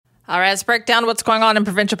All right, let's break down what's going on in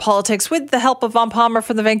provincial politics with the help of Vaughn Palmer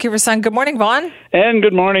from the Vancouver Sun. Good morning, Vaughn. And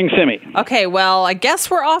good morning, Simi. Okay, well, I guess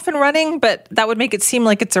we're off and running, but that would make it seem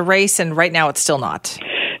like it's a race, and right now it's still not.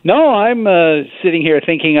 No, I'm sitting here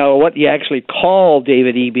thinking what you actually call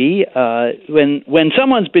David Eby. When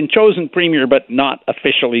someone's been chosen premier but not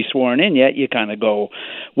officially sworn in yet, you kind of go,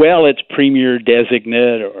 well, it's premier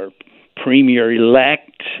designate or premier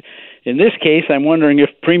elect. In this case, I'm wondering if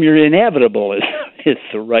premier inevitable is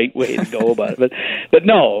the right way to go about it. But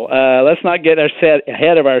no, let's not get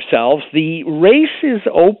ahead of ourselves. The race is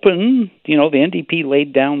open. You know, the NDP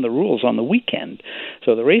laid down the rules on the weekend.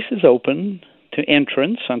 So the race is open to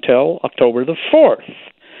entrance until October the 4th.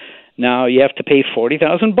 Now, you have to pay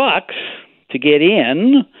 $40,000 to get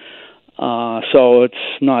in. So it's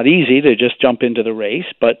not easy to just jump into the race.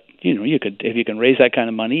 But, you know, if you can raise that kind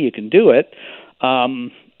of money, you can do it.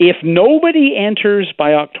 If nobody enters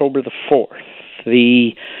by October the 4th,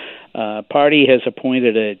 the party has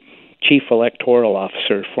appointed a chief electoral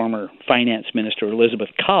officer, former finance minister Elizabeth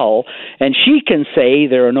Cull, and she can say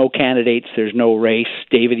there are no candidates, there's no race,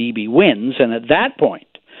 David Eby wins, and at that point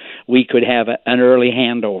we could have an early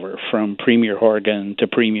handover from Premier Horgan to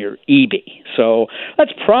Premier Eby. So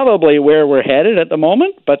that's probably where we're headed at the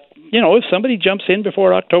moment, but you know, if somebody jumps in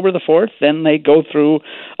before October the 4th, then they go through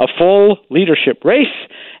a full leadership race,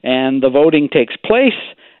 and the voting takes place,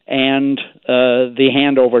 and the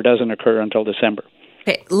handover doesn't occur until December.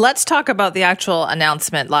 Okay, let's talk about the actual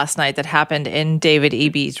announcement last night that happened in David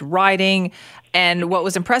Eby's riding. And what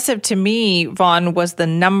was impressive to me, Vaughn, was the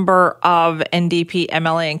number of NDP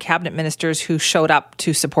MLA and cabinet ministers who showed up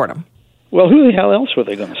to support him. Well, who the hell else were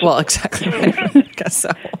they going to support? Well, exactly. I guess so.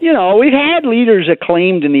 You know, we've had leaders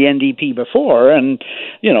acclaimed in the NDP before, and,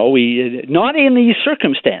 you know, we not in these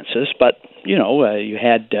circumstances, but, you know, you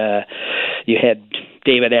had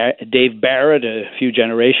Dave Barrett a few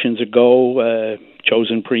generations ago,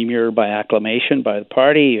 chosen premier by acclamation by the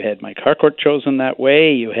party. You had Mike Harcourt chosen that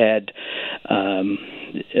way. You had, I'm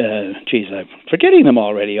forgetting them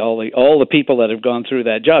already. All the people that have gone through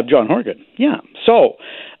that job. John Horgan, yeah. So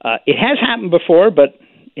it has happened before, but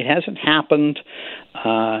it hasn't happened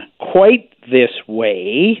quite this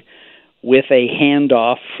way, with a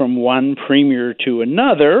handoff from one premier to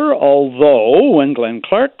another, although when Glenn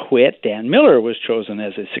Clark quit, Dan Miller was chosen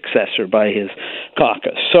as his successor by his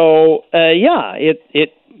caucus. So,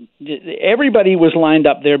 everybody was lined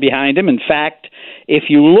up there behind him. In fact, if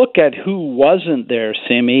you look at who wasn't there,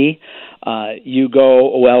 Simi, you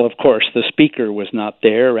go, well, of course, the speaker was not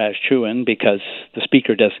there, Raj Chouin, because the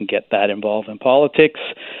speaker doesn't get that involved in politics.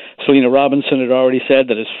 Selena Robinson had already said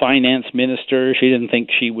that as finance minister, she didn't think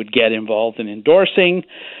she would get involved in endorsing.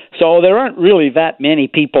 So there aren't really that many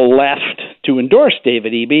people left to endorse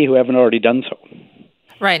David Eby who haven't already done so.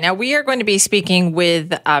 Right. Now, we are going to be speaking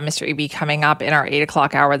with Mr. Eby coming up in our 8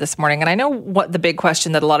 o'clock hour this morning. And I know what the big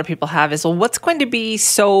question that a lot of people have is, well, what's going to be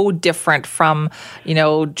so different from, you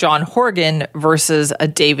know, John Horgan versus a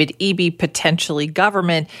David Eby potentially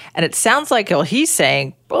government? And it sounds like, well, he's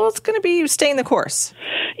saying, well, it's going to be staying the course.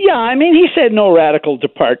 Yeah, I mean, he said no radical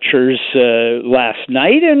departures last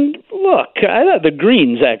night. And look, I thought the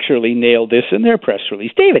Greens actually nailed this in their press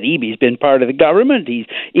release. David Eby's been part of the government. He's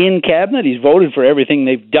in cabinet. He's voted for everything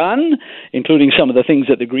they've done, including some of the things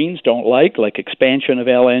that the Greens don't like expansion of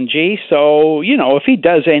LNG. So, you know, if he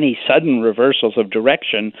does any sudden reversals of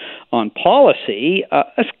direction on policy,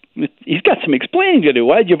 he's got some explaining to do.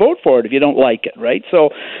 Why'd you vote for it if you don't like it, right? So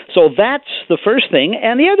that's the first thing.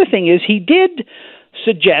 And the other thing is he did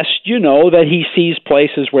suggest, you know, that he sees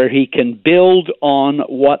places where he can build on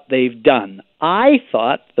what they've done. I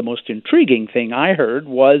thought the most intriguing thing I heard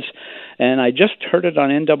was, and I just heard it on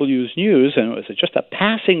NW's News, and it was just a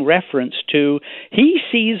passing reference to, he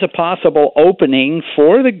sees a possible opening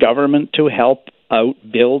for the government to help out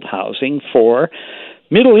build housing for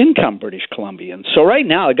middle-income British Columbians. So right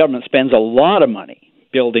now the government spends a lot of money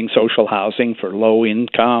building social housing for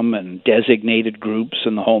low-income and designated groups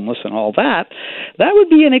and the homeless and all that. That would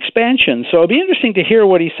be an expansion. So it'd be interesting to hear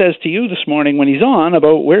what he says to you this morning when he's on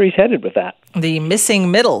about where he's headed with that. The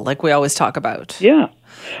missing middle, like we always talk about. Yeah.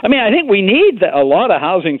 I mean, I think we need a lot of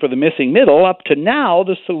housing for the missing middle. Up to now,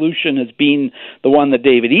 the solution has been the one that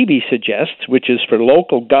David Eby suggests, which is for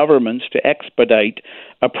local governments to expedite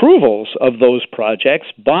approvals of those projects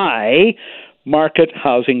by market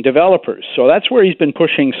housing developers. So that's where he's been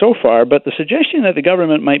pushing so far. But the suggestion that the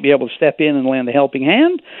government might be able to step in and lend a helping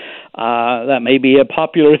hand, that may be a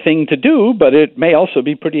popular thing to do, but it may also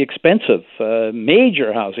be pretty expensive.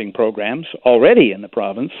 Major housing programs already in the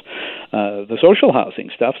province, the social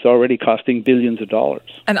housing stuff's already costing billions of dollars.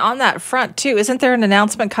 And on that front, too, isn't there an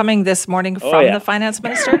announcement coming this morning from the finance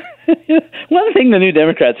minister? One thing the New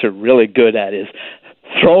Democrats are really good at is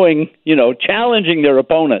challenging their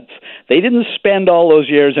opponents. They didn't spend all those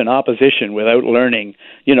years in opposition without learning,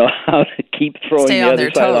 how to keep throwing Stay the on other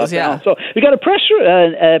their side toes, off yeah. down. So we got a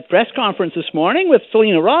press conference this morning with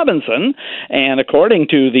Selena Robinson, and according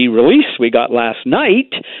to the release we got last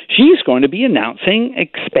night, she's going to be announcing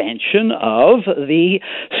expansion of the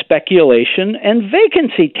speculation and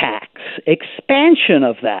vacancy tax. Expansion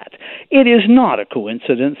of that. It is not a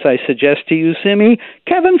coincidence, I suggest to you, Simi.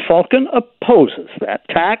 Kevin Falcon opposes that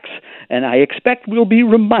tax, and I expect we'll be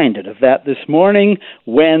reminded of that this morning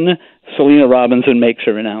when Selena Robinson makes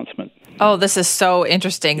her announcement. Oh, this is so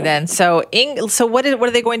interesting then. So what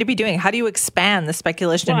are they going to be doing? How do you expand the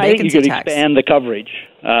speculation and vacancy tax? You could expand the coverage,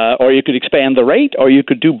 or you could expand the rate, or you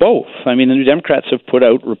could do both. I mean, the New Democrats have put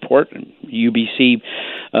out a report, UBC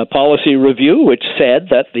policy review, which said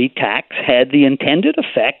that the tax had the intended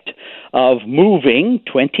effect of moving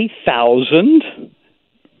 20,000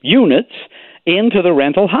 units into the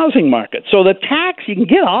rental housing market. So the tax, you can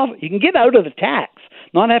get out of the tax,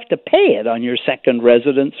 not have to pay it on your second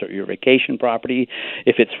residence or your vacation property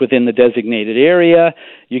if it's within the designated area.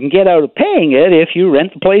 You can get out of paying it if you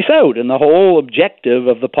rent the place out. And the whole objective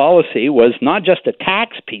of the policy was not just to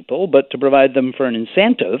tax people, but to provide them for an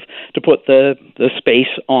incentive to put the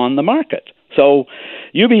space on the market. So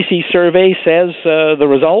UBC survey says the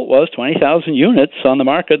result was 20,000 units on the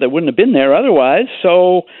market that wouldn't have been there otherwise.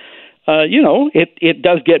 So it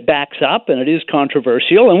does get backs up, and it is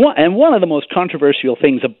controversial. And one of the most controversial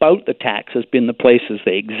things about the tax has been the places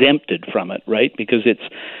they exempted from it, right? Because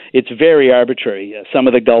it's very arbitrary. Some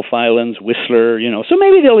of the Gulf Islands, Whistler, so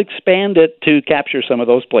maybe they'll expand it to capture some of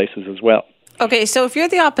those places as well. Okay, so if you're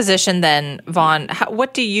the opposition then, Vaughn,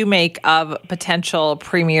 what do you make of potential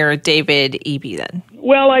Premier David Eby then?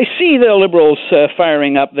 Well, I see the Liberals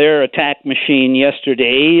firing up their attack machine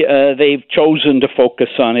yesterday. They've chosen to focus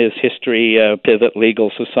on his history, Pivot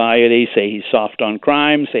Legal Society, say he's soft on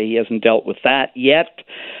crime, say he hasn't dealt with that yet.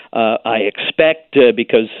 I expect,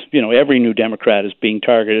 because, every New Democrat is being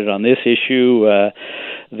targeted on this issue,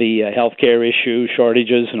 the healthcare issue,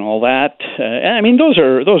 shortages and all that.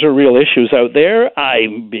 Those are real issues out there.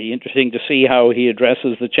 It'd be interesting to see how he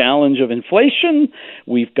addresses the challenge of inflation.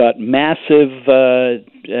 We've got massive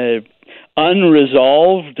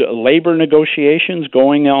unresolved labor negotiations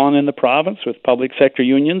going on in the province with public sector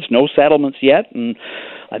unions. No settlements yet, and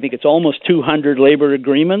I think it's almost 200 labor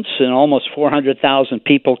agreements and almost 400,000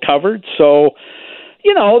 people covered. So,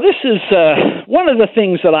 this is one of the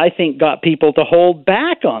things that I think got people to hold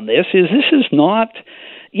back on this is not.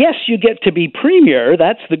 Yes, you get to be premier.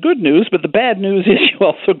 That's the good news. But the bad news is you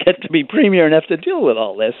also get to be premier and have to deal with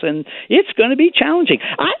all this. And it's going to be challenging.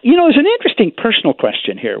 There's an interesting personal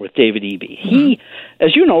question here with David Eby. He,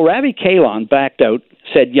 as you know, Ravi Kahlon backed out,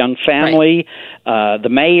 said young family. Right. The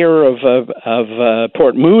mayor of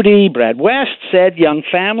Port Moody, Brad West, said young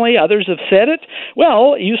family. Others have said it.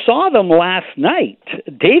 Well, you saw them last night.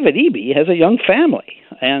 David Eby has a young family.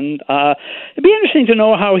 And it'd be interesting to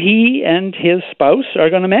know how he and his spouse are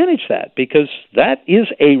going to manage that, because that is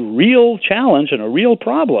a real challenge and a real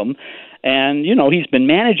problem. And, he's been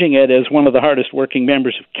managing it as one of the hardest working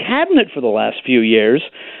members of cabinet for the last few years.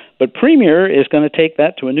 But Premier is going to take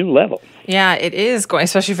that to a new level. Yeah, it is going,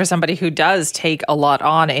 especially for somebody who does take a lot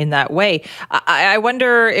on in that way. I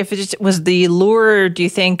wonder if it just was the lure, do you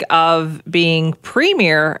think, of being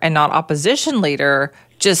Premier and not opposition leader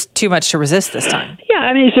just too much to resist this time?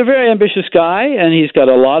 Yeah, he's a very ambitious guy, and he's got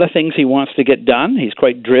a lot of things he wants to get done. He's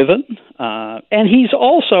quite driven. And he's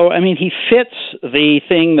also, he fits the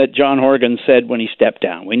thing that John Horgan said when he stepped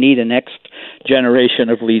down. We need a next generation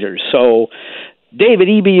of leaders. So David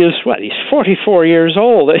Eby is, he's 44 years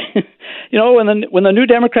old. When the New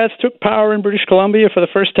Democrats took power in British Columbia for the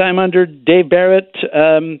first time under Dave Barrett,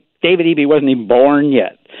 David Eby wasn't even born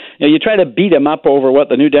yet. You try to beat him up over what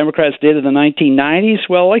the New Democrats did in the 1990s.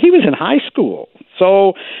 Well, he was in high school.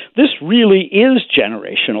 So this really is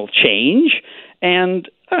generational change, and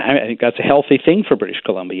I think that's a healthy thing for British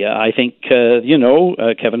Columbia. I think,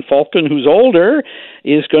 Kevin Falcon, who's older,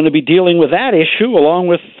 is going to be dealing with that issue along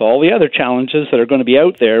with all the other challenges that are going to be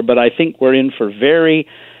out there. But I think we're in for very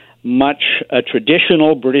much a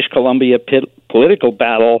traditional British Columbia political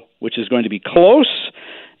battle, which is going to be close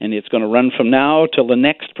and it's going to run from now till the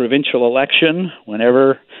next provincial election,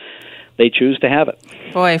 whenever they choose to have it.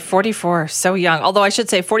 Boy, 44, so young. Although I should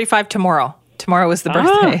say 45 tomorrow. Tomorrow is the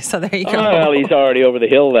birthday, so there you go. Oh, well, he's already over the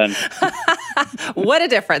hill then. What a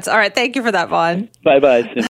difference. All right, thank you for that, Vaughn. Bye-bye.